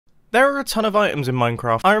There are a ton of items in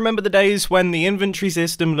Minecraft. I remember the days when the inventory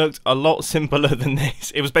system looked a lot simpler than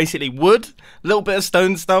this. It was basically wood, a little bit of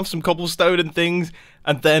stone stuff, some cobblestone and things,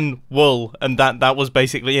 and then wool, and that was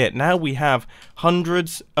basically it. Now we have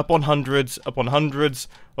hundreds upon hundreds upon hundreds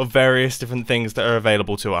of various different things that are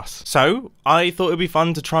available to us. So, I thought it would be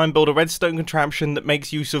fun to try and build a redstone contraption that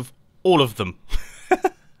makes use of all of them.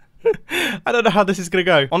 I don't know how this is going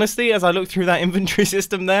to go. Honestly, as I look through that inventory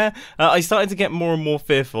system there, I started to get more and more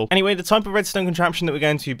fearful. Anyway, the type of redstone contraption that we're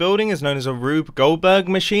going to be building is known as a rube goldberg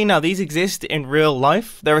machine. Now, these exist in real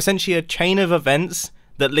life. They're essentially a chain of events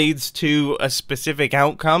that leads to a specific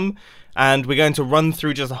outcome, and we're going to run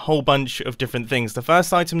through just a whole bunch of different things. The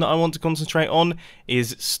first item that I want to concentrate on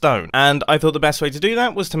is stone, and I thought the best way to do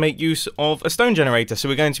that was to make use of a stone generator. So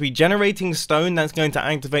we're going to be generating stone that's going to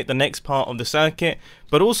activate the next part of the circuit,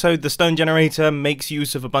 but also the stone generator makes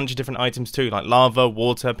use of a bunch of different items too, like lava,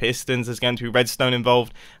 water, pistons. There's going to be redstone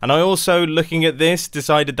involved, and I also, looking at this,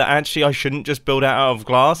 decided that actually I shouldn't just build it out of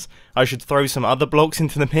glass. I should throw some other blocks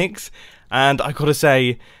into the mix, and I gotta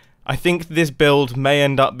say, I think this build may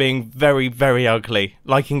end up being very, very ugly.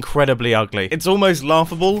 Like, incredibly ugly. It's almost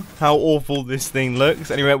laughable how awful this thing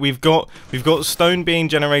looks. Anyway, we've got stone being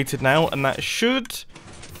generated now, and that should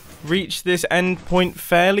reach this end point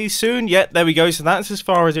fairly soon. Yep, there we go. So that's as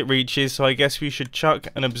far as it reaches. So I guess we should chuck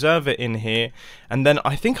an observer in here. And then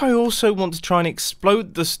I think I also want to try and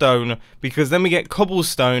explode the stone, because then we get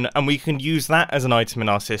cobblestone and we can use that as an item in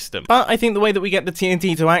our system. But I think the way that we get the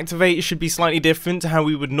TNT to activate should be slightly different to how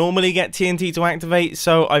we would normally get TNT to activate.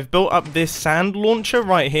 So I've built up this sand launcher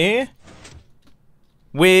right here,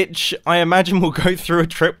 which I imagine will go through a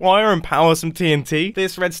tripwire and power some TNT.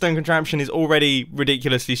 This redstone contraption is already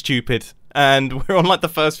ridiculously stupid, and we're on like the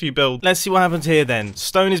first few builds. Let's see what happens here then.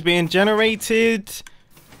 Stone is being generated,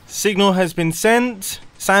 signal has been sent,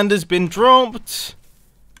 sand has been dropped,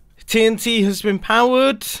 TNT has been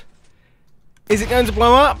powered. Is it going to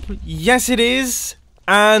blow up? Yes, it is.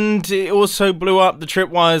 And it also blew up the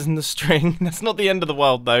tripwires and the string. That's not the end of the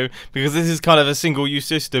world though, because this is kind of a single-use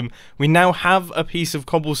system. We now have a piece of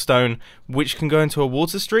cobblestone which can go into a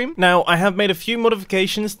water stream. Now, I have made a few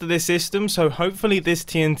modifications to this system, so hopefully this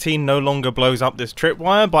TNT no longer blows up this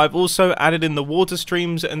tripwire, but I've also added in the water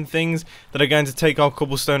streams and things that are going to take our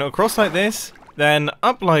cobblestone across like this, then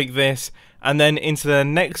up like this, and then into the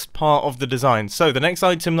next part of the design. So the next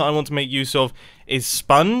item that I want to make use of is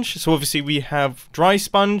sponge. So obviously we have dry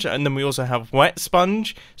sponge, and then we also have wet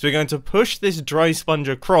sponge. So we're going to push this dry sponge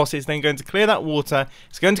across. It's then going to clear that water.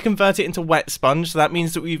 It's going to convert it into wet sponge. So that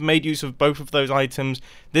means that we've made use of both of those items.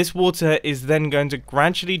 This water is then going to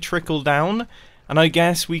gradually trickle down, and I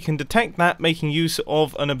guess we can detect that making use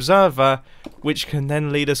of an observer, which can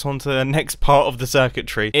then lead us on to the next part of the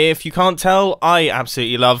circuitry. If you can't tell, I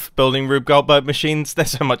absolutely love building Rube Goldberg machines. They're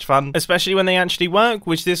so much fun, especially when they actually work,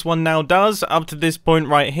 which this one now does up to this point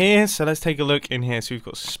right here. So let's take a look in here. So we've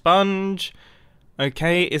got sponge.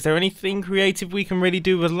 Okay, is there anything creative we can really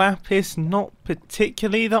do with lapis? Not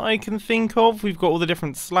particularly that I can think of. We've got all the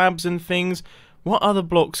different slabs and things. What other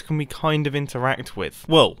blocks can we kind of interact with?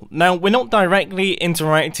 Wool. Now, we're not directly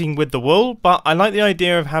interacting with the wool, but I like the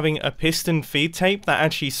idea of having a piston feed tape that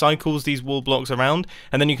actually cycles these wool blocks around,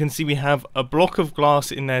 and then you can see we have a block of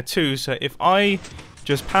glass in there too. So if I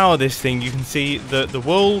just power this thing, you can see that the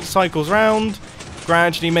wool cycles round,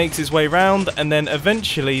 gradually makes its way round, and then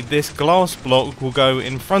eventually this glass block will go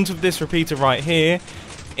in front of this repeater right here.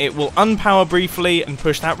 It will unpower briefly and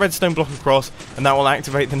push that redstone block across, and that will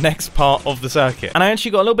activate the next part of the circuit. And I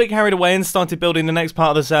actually got a little bit carried away and started building the next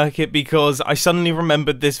part of the circuit because I suddenly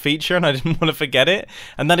remembered this feature and I didn't want to forget it,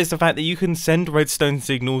 and that is the fact that you can send redstone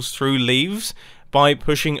signals through leaves by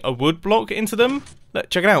pushing a wood block into them. Look,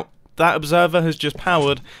 check it out. That observer has just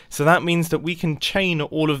powered, so that means that we can chain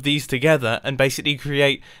all of these together and basically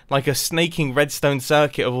create like a snaking redstone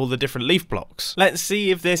circuit of all the different leaf blocks. Let's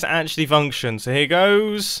see if this actually functions. So here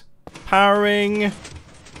goes. Powering.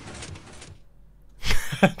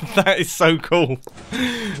 That is so cool.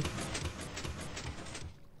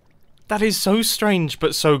 That is so strange,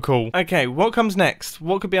 but so cool. Okay, what comes next?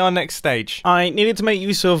 What could be our next stage? I needed to make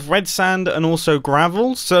use of red sand and also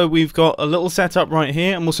gravel, so we've got a little setup right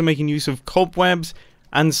here. I'm also making use of cobwebs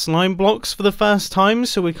and slime blocks for the first time,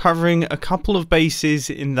 so we're covering a couple of bases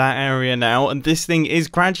in that area now, and this thing is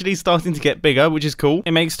gradually starting to get bigger, which is cool.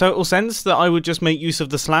 It makes total sense that I would just make use of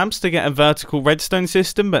the slabs to get a vertical redstone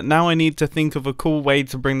system, but now I need to think of a cool way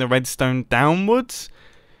to bring the redstone downwards.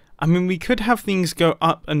 I mean, we could have things go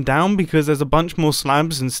up and down because there's a bunch more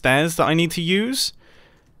slabs and stairs that I need to use.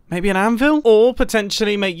 Maybe an anvil? Or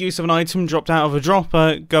potentially make use of an item dropped out of a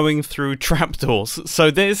dropper going through trapdoors.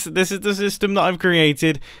 So this is the system that I've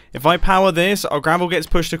created. If I power this, our gravel gets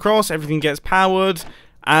pushed across, everything gets powered,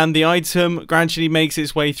 and the item gradually makes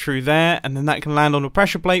its way through there, and then that can land on a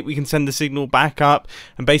pressure plate. We can send the signal back up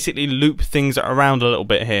and basically loop things around a little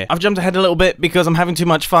bit here. I've jumped ahead a little bit because I'm having too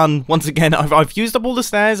much fun. Once again, I've used up all the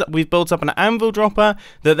stairs. We've built up an anvil dropper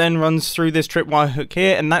that then runs through this tripwire hook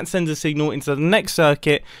here, and that sends a signal into the next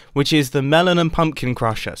circuit, which is the melon and pumpkin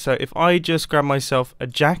crusher. So if I just grab myself a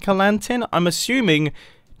jack-o'-lantern, I'm assuming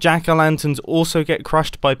jack-o'-lanterns also get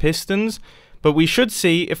crushed by pistons, but we should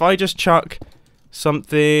see if I just chuck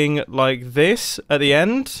something like this at the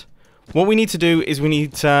end. What we need to do is we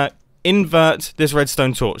need to invert this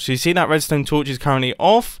redstone torch. So you see that redstone torch is currently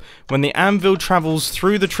off. When the anvil travels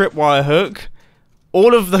through the tripwire hook,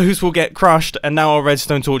 all of those will get crushed, and now our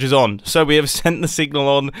redstone torch is on. So we have sent the signal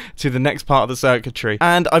on to the next part of the circuitry.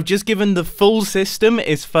 And I've just given the full system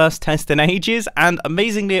its first test in ages, and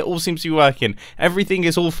amazingly it all seems to be working. Everything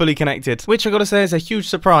is all fully connected, which I gotta say is a huge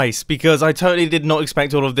surprise, because I totally did not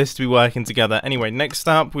expect all of this to be working together. Anyway, next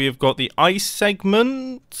up we have got the ice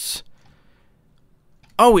segment.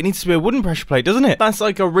 Oh, it needs to be a wooden pressure plate, doesn't it? That's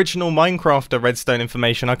like original Minecrafter redstone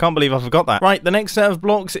information. I can't believe I forgot that. Right, the next set of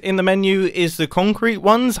blocks in the menu is the concrete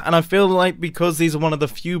ones, and I feel like because these are one of the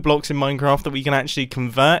few blocks in Minecraft that we can actually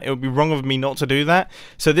convert, it would be wrong of me not to do that.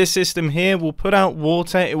 So this system here will put out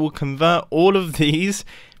water. It will convert all of these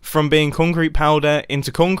from being concrete powder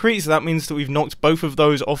into concrete, so that means that we've knocked both of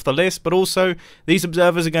those off the list, but also these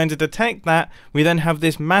observers are going to detect that. We then have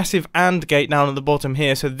this massive AND gate down at the bottom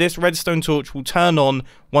here, so this redstone torch will turn on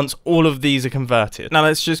once all of these are converted. Now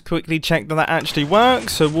let's just quickly check that that actually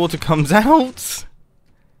works. So water comes out,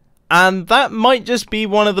 and that might just be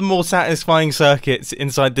one of the more satisfying circuits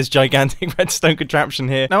inside this gigantic redstone contraption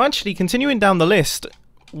here. Now actually, continuing down the list,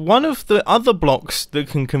 one of the other blocks that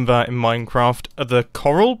can convert in Minecraft are the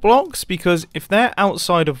coral blocks, because if they're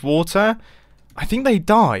outside of water, I think they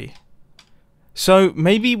die. So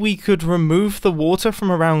maybe we could remove the water from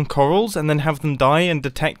around corals and then have them die and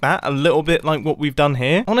detect that, a little bit like what we've done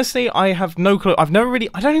here. Honestly, I have no clue. I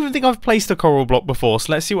don't even think I've placed a coral block before,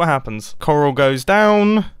 so let's see what happens. Coral goes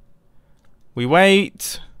down. We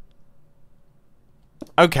wait.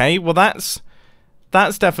 Okay, well that's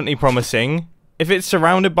definitely promising. If it's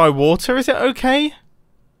surrounded by water, is it okay?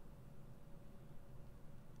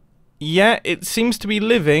 Yeah, it seems to be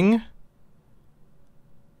living.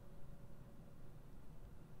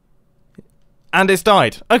 And it's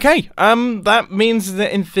died. Okay, that means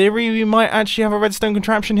that in theory we might actually have a redstone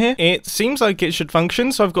contraption here. It seems like it should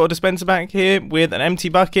function, so I've got a dispenser back here with an empty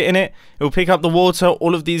bucket in it. It will pick up the water,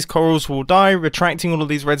 all of these corals will die, retracting all of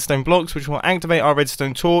these redstone blocks, which will activate our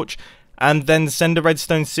redstone torch, and then send a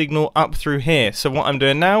redstone signal up through here. So what I'm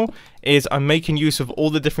doing now is I'm making use of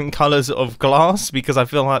all the different colors of glass, because I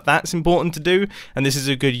feel like that's important to do, and this is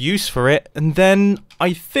a good use for it. And then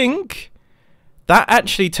I think that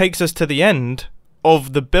actually takes us to the end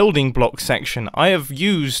of the building block section. I have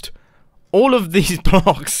used all of these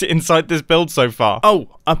blocks inside this build so far.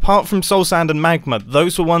 Oh, apart from soul sand and magma,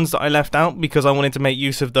 those were ones that I left out because I wanted to make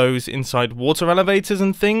use of those inside water elevators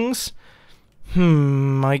and things.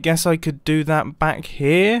 I guess I could do that back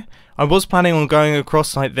here. I was planning on going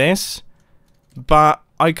across like this, but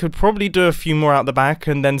I could probably do a few more out the back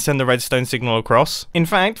and then send the redstone signal across. In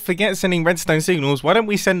fact, forget sending redstone signals, why don't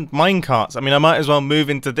we send minecarts? I mean, I might as well move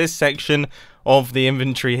into this section of the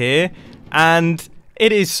inventory here, and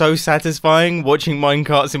it is so satisfying watching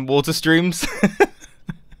minecarts in water streams.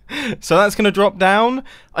 So that's going to drop down.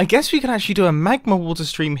 I guess we could actually do a magma water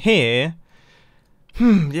stream here.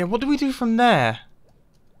 Yeah, what do we do from there?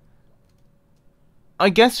 I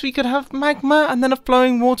guess we could have magma and then a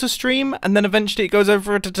flowing water stream, and then eventually it goes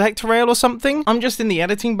over a detector rail or something. I'm just in the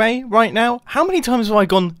editing bay right now. How many times have I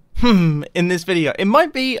gone in this video? It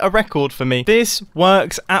might be a record for me. This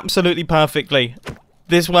works absolutely perfectly.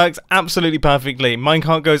 This works absolutely perfectly.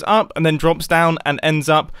 Minecart goes up and then drops down and ends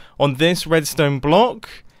up on this redstone block.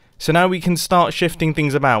 So now we can start shifting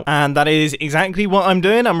things about, and that is exactly what I'm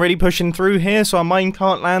doing. I'm really pushing through here, so our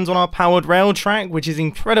minecart lands on our powered rail track, which is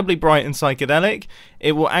incredibly bright and psychedelic.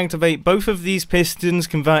 It will activate both of these pistons,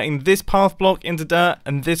 converting this path block into dirt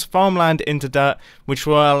and this farmland into dirt, which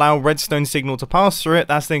will allow redstone signal to pass through it.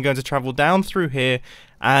 That's then going to travel down through here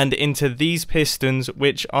and into these pistons,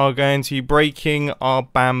 which are going to be breaking our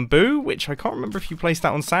bamboo, which I can't remember if you place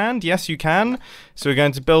that on sand. Yes, you can. So we're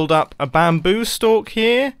going to build up a bamboo stalk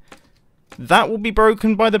here. That will be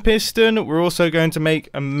broken by the piston. We're also going to make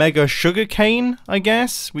a mega sugar cane, I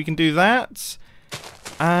guess. We can do that.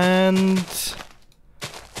 And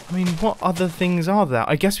I mean, what other things are there?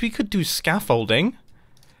 I guess we could do scaffolding.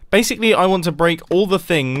 Basically, I want to break all the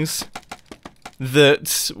things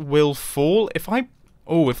that will fall. If I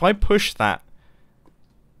push that,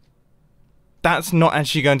 that's not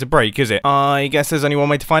actually going to break, is it? I guess there's only one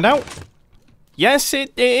way to find out. Yes,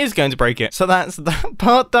 it is going to break it. So that's that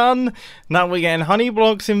part done. Now we're getting honey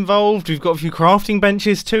blocks involved. We've got a few crafting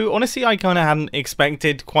benches too. Honestly, I kind of hadn't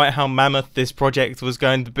expected quite how mammoth this project was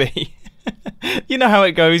going to be. You know how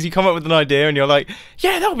it goes. You come up with an idea and you're like,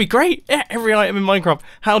 yeah, that would be great. Yeah, every item in Minecraft.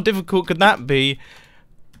 How difficult could that be?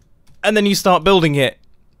 And then you start building it.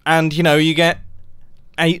 And, you know, you get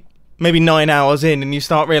 8, maybe 9 hours in and you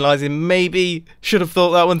start realizing maybe should have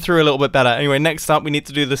thought that one through a little bit better. Anyway, next up we need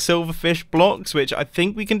to do the silverfish blocks, which I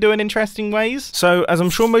think we can do in interesting ways. So, as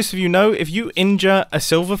I'm sure most of you know, if you injure a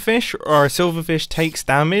silverfish or a silverfish takes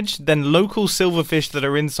damage, then local silverfish that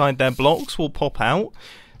are inside their blocks will pop out.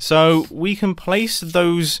 So we can place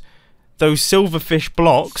those silverfish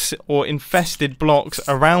blocks or infested blocks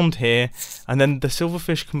around here, and then the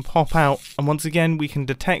silverfish can pop out, and once again we can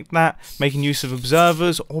detect that, making use of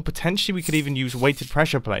observers, or potentially we could even use weighted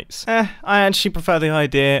pressure plates. I actually prefer the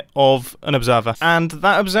idea of an observer, and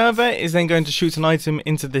that observer is then going to shoot an item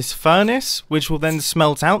into this furnace, which will then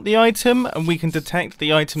smelt out the item, and we can detect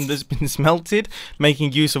the item that's been smelted,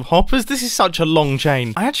 making use of hoppers. This is such a long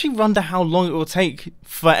chain. I actually wonder how long it will take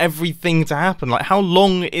for everything to happen. Like, how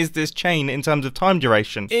long is this chain in terms of time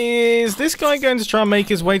duration? Is this guy going to try and make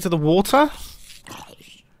his way to the water?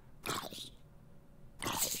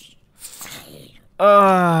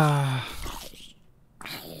 I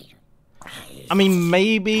mean,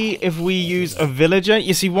 maybe if we use a villager.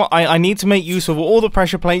 You see what? I need to make use of all the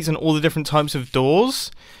pressure plates and all the different types of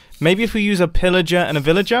doors. Maybe if we use a pillager and a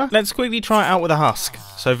villager. Let's quickly try it out with a husk.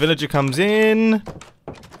 So villager comes in.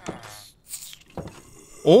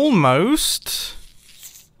 Almost.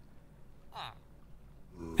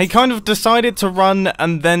 He kind of decided to run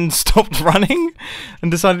and then stopped running and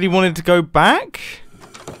decided he wanted to go back.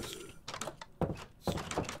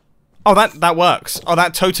 Oh, that works. Oh,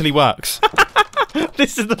 that totally works.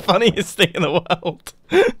 This is the funniest thing in the world.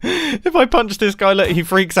 If I punch this guy, look, he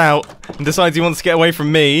freaks out and decides he wants to get away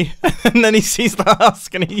from me. And then he sees the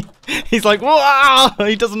husk and he's like, whoa!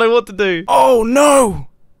 He doesn't know what to do. Oh, no!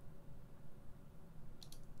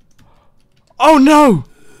 Oh, no!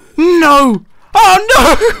 No! Oh,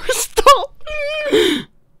 no! Stop!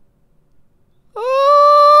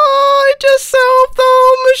 Oh, I just set off the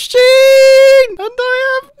whole machine! And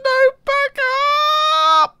I have no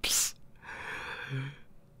backups!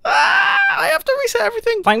 I have to reset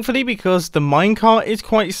everything. Thankfully, because the minecart is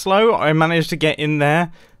quite slow, I managed to get in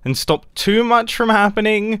there and stop too much from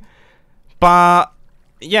happening. But,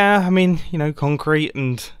 yeah, I mean, you know, concrete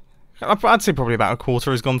and... I'd say probably about a quarter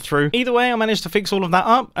has gone through. Either way, I managed to fix all of that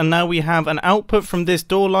up, and now we have an output from this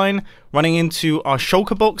door line running into our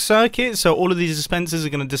shulker box circuit. So all of these dispensers are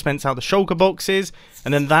going to dispense out the shulker boxes,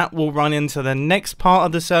 and then that will run into the next part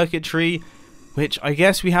of the circuitry, which I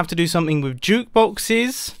guess we have to do something with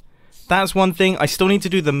jukeboxes. That's one thing. I still need to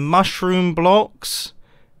do the mushroom blocks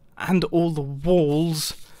and all the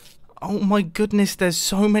walls. Oh my goodness, there's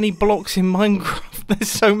so many blocks in Minecraft. There's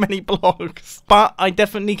so many blocks. But I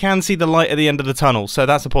definitely can see the light at the end of the tunnel, so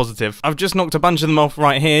that's a positive. I've just knocked a bunch of them off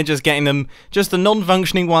right here, just getting them, just the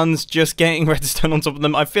non-functioning ones, just getting redstone on top of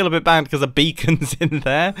them. I feel a bit bad because a beacon's in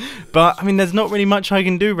there. But, I mean, there's not really much I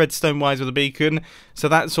can do redstone-wise with a beacon. So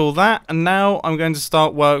that's all that. And now I'm going to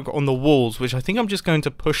start work on the walls, which I think I'm just going to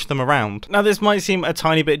push them around. Now, this might seem a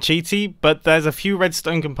tiny bit cheaty, but there's a few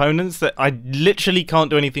redstone components that I literally can't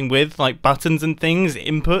do anything with, like buttons and things,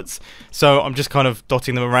 inputs, so I'm just kind of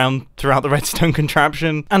dotting them around throughout the redstone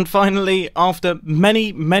contraption. And finally, after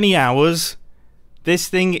many hours, this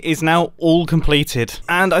thing is now all completed.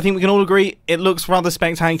 And I think we can all agree it looks rather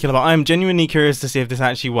spectacular, but I am genuinely curious to see if this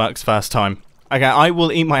actually works first time. Okay, I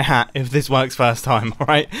will eat my hat if this works first time,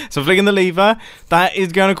 alright? So flicking the lever, that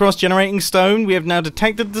is going across generating stone. We have now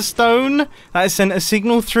detected the stone. That has sent a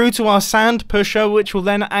signal through to our sand pusher, which will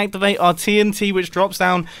then activate our TNT, which drops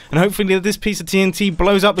down. And hopefully this piece of TNT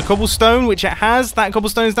blows up the cobblestone, which it has. That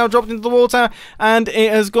cobblestone is now dropped into the water, and it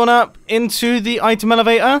has gone up into the item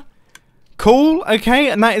elevator. Cool, okay,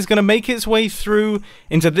 and that is going to make its way through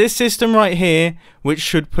into this system right here, which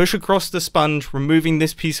should push across the sponge, removing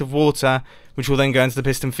this piece of water, which will then go into the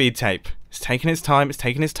piston feed tape. It's taking its time, it's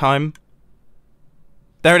taking its time.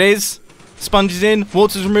 There it is. Sponge is in,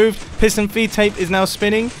 water's removed, piston feed tape is now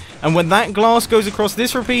spinning, and when that glass goes across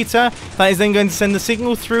this repeater, that is then going to send the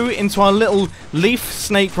signal through into our little leaf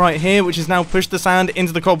snake right here, which has now pushed the sand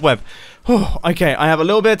into the cobweb. Okay, I have a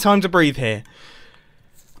little bit of time to breathe here.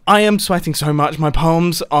 I am sweating so much. My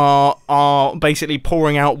palms are basically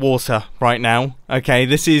pouring out water right now. Okay,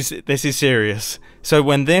 this is serious. So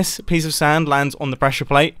when this piece of sand lands on the pressure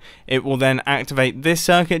plate, it will then activate this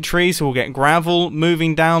circuitry, so we'll get gravel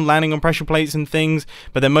moving down, landing on pressure plates and things.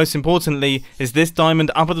 But then most importantly is this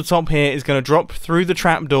diamond up at the top here is going to drop through the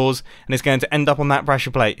trapdoors and it's going to end up on that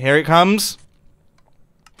pressure plate. Here it comes.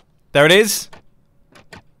 There it is.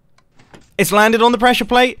 It's landed on the pressure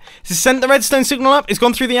plate. It's sent the redstone signal up. It's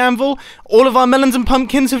gone through the anvil. All of our melons and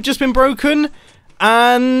pumpkins have just been broken.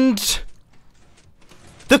 And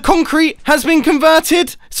the concrete has been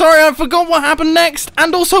converted. Sorry, I forgot what happened next.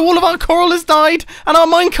 And also all of our coral has died. And our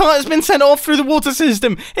minecart has been sent off through the water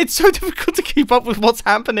system. It's so difficult to keep up with what's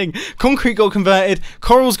happening. Concrete got converted.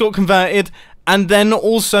 Corals got converted. And then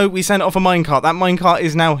also we sent off a minecart. That minecart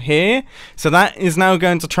is now here. So that is now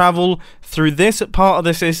going to travel through this part of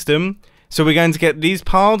the system. So we're going to get these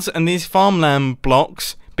paths and these farmland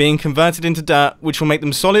blocks being converted into dirt, which will make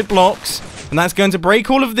them solid blocks. And that's going to break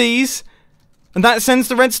all of these. And that sends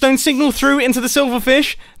the redstone signal through into the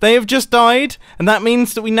silverfish. They have just died. And that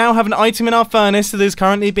means that we now have an item in our furnace that is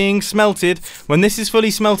currently being smelted. When this is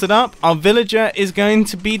fully smelted up, our villager is going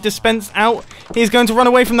to be dispensed out. He's going to run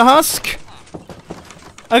away from the husk.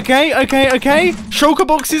 Okay. Shulker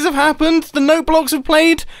boxes have happened, the note blocks have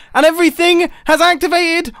played, and everything has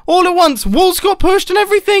activated all at once. Walls got pushed and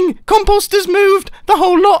everything. Compost has moved, the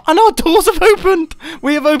whole lot, and our doors have opened.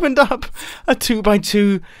 We have opened up a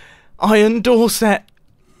 2x2 iron door set.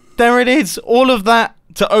 There it is, all of that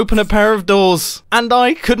to open a pair of doors. And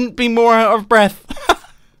I couldn't be more out of breath.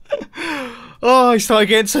 Oh, I started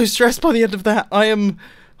getting so stressed by the end of that. I am,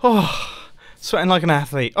 sweating like an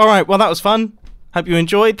athlete. Alright, well that was fun. Hope you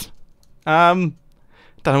enjoyed. Don't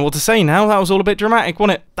know what to say now. That was all a bit dramatic,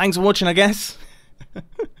 wasn't it? Thanks for watching, I guess.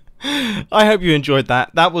 I hope you enjoyed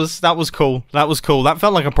that. That was cool. That was cool. That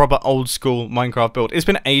felt like a proper old school Minecraft build. It's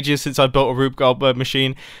been ages since I built a Rube Goldberg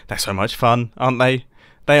machine. They're so much fun, aren't they?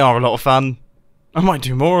 They are a lot of fun. I might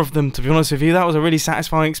do more of them, to be honest with you. That was a really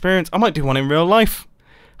satisfying experience. I might do one in real life.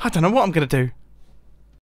 I don't know what I'm going to do.